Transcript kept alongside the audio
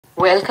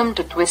Welcome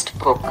to Twist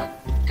Book.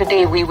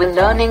 Today we will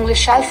learn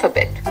English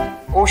alphabet.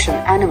 Ocean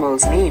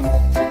animals name.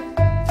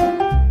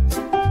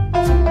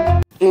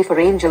 A for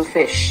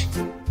angelfish.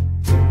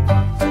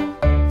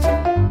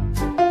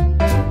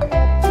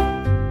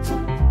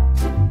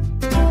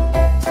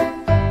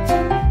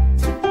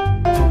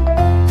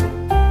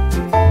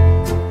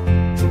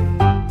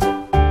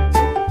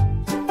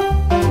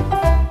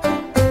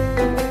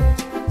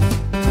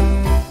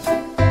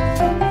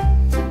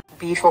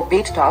 B for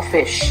Betta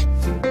Fish.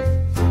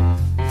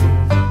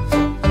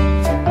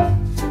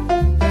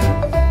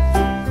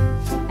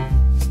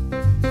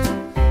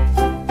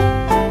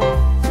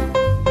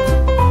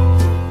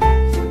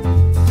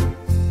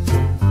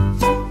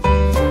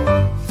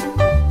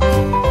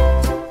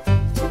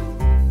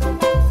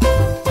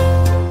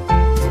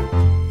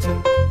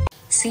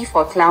 C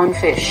for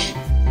clownfish.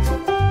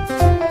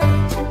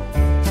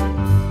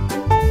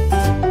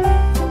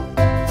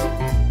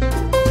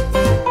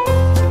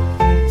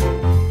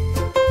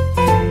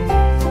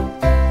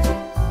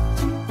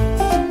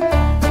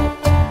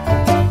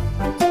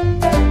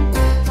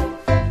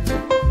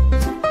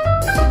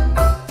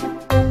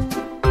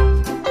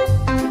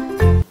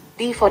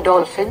 D for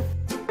dolphin.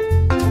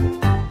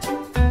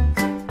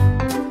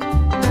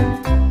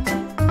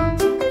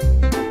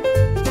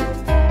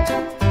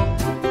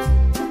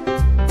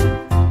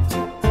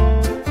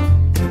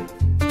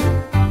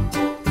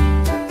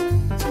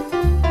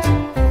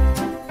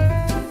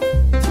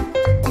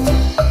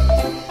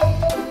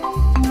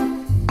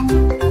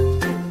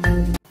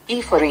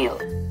 E for eel.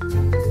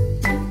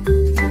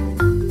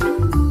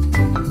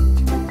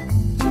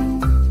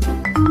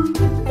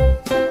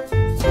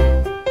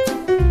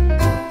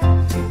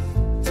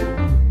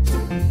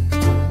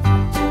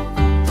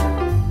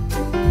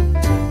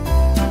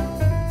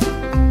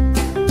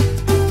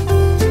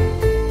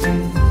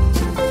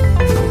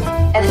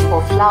 F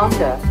for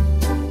flounder.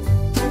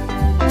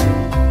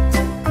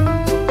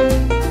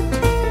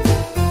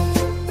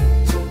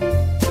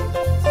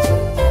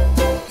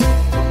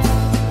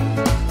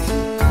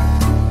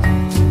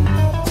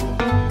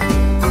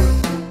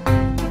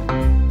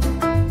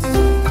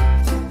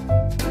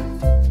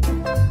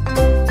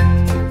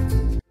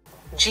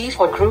 G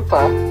for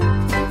grouper.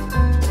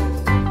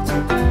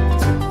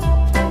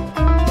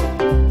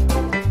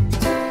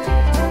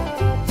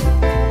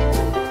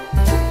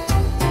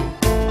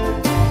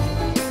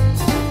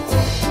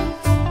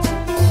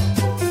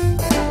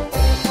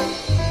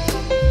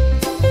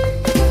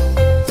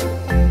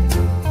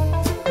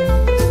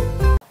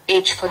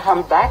 H for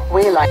humpback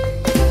whale.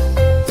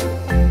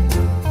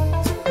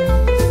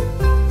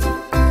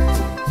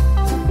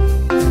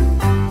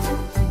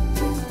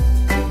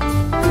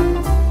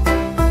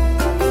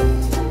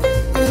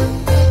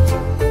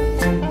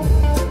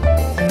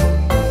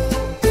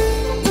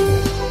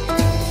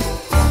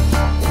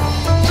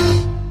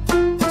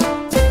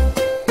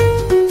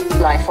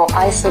 For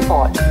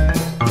isopod.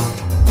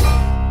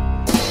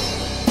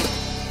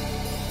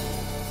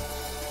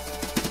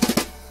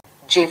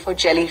 J for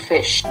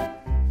jellyfish.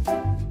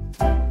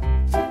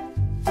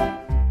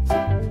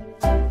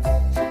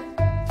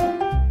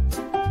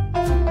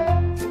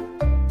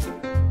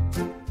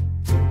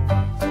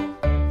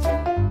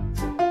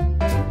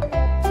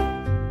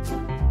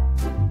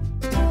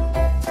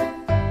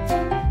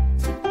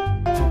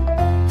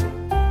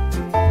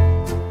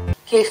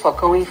 K for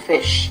koi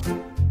fish.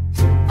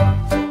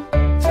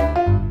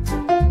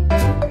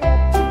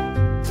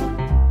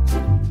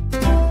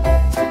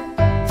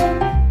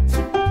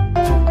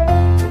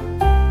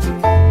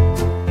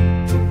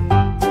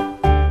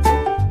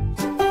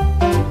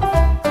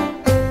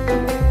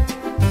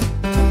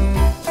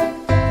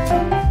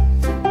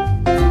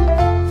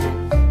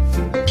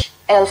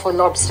 L for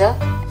lobster.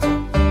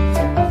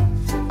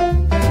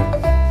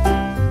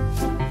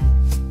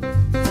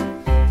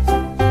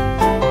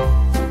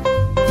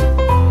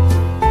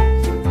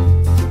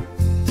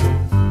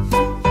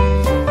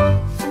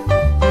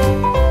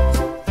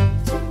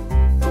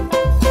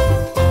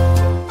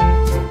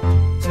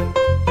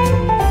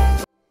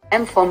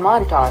 M for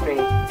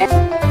Manata-Ray.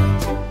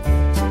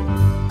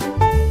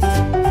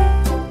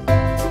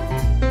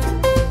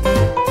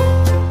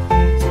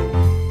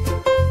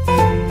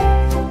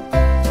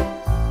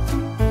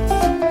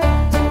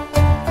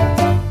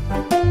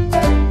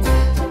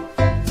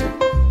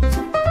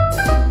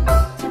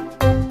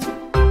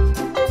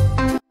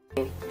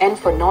 N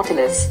for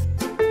Nautilus.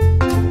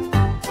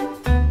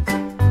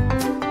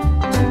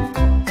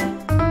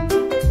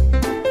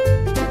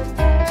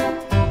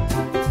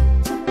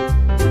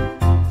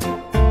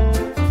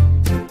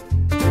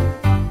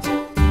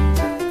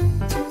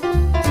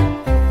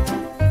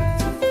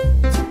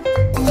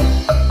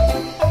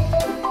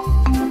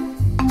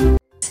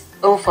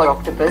 O for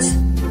octopus.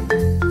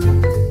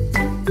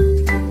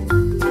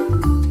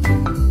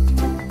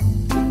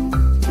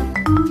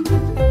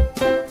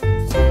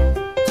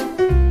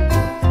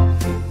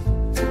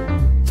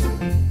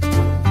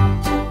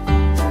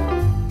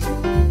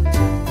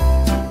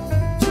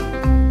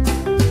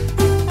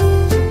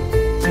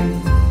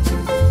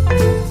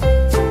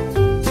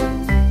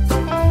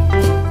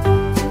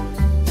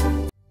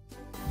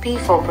 P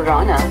for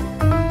piranha.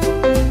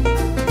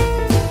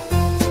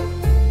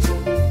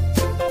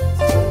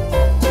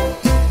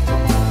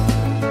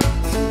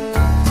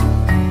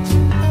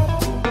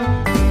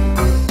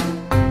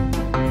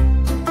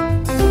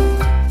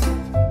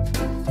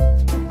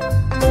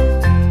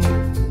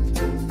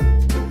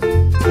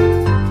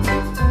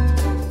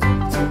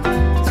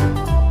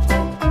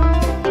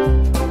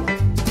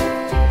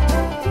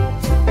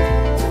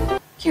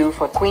 Q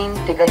for Queen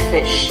Tigger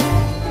Fish.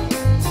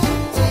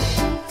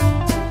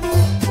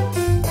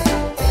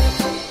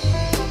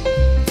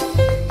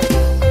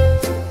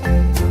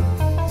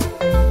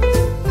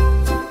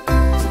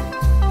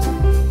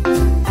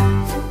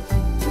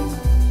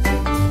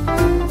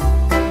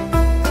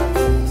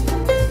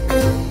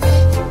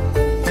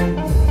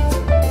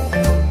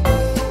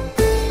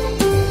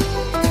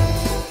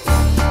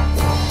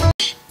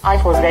 I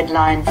for red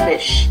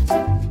lionfish.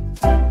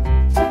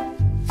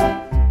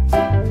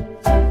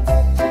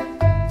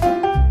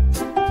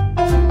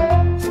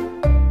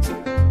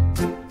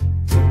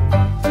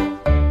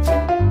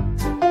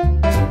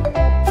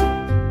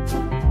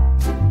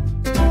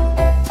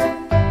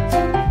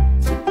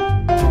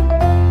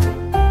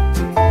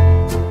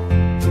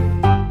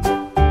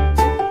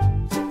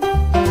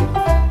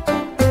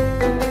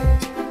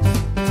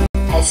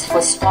 S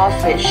for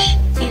starfish.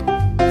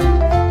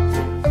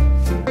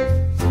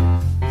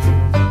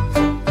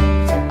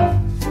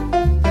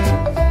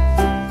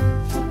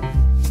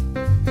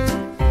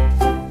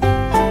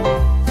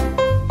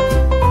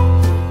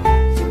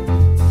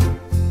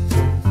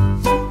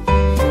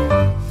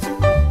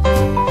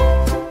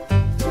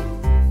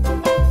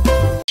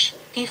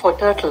 T for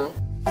turtle.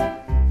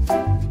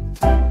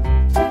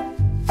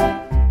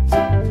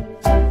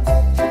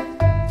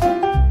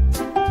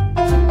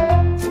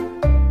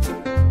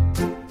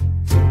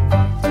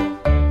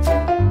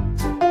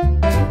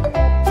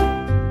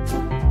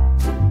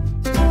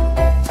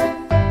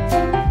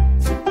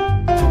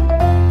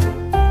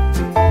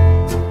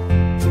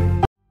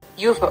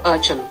 U for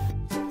urchin.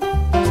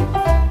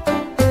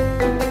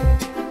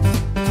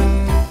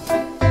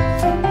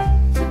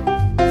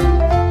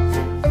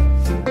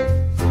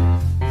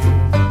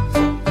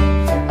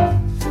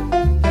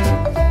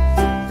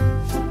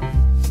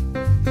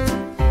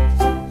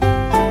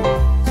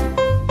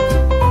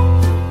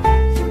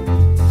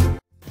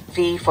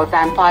 V for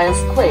vampire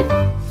squid.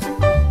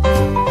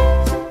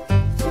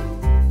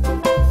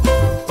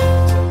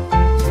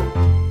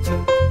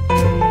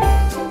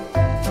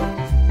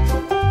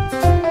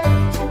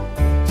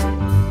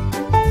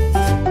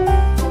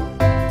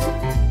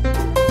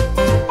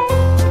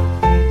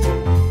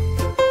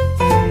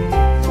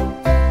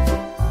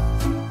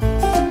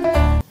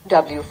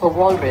 W for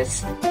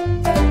walrus.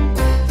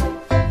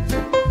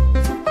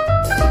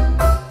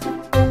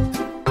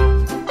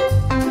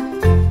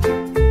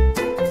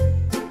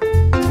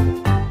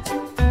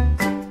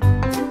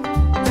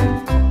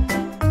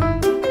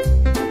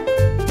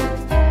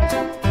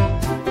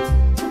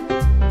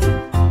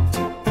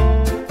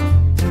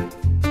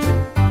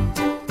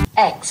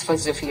 X for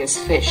Xiphias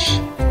fish.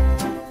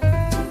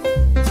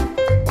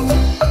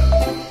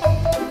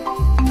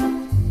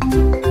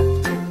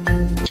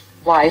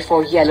 Y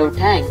for yellow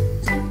tang.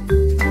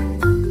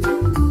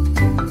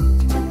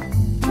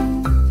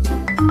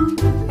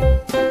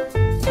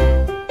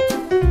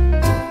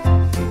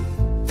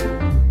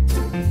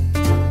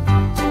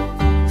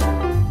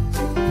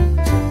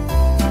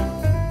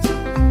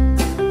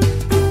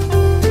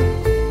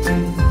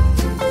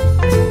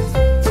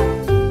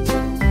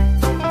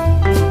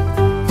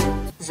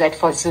 Z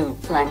for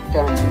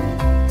zooplankton.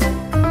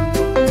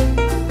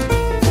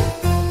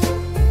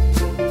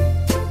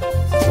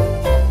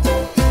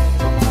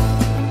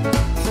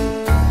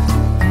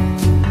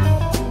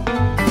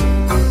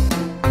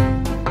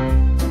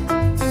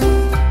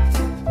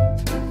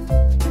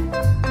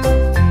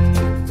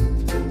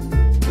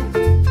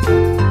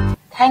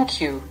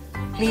 Thank you.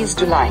 Please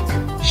do like,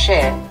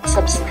 share,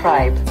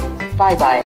 subscribe. Bye bye.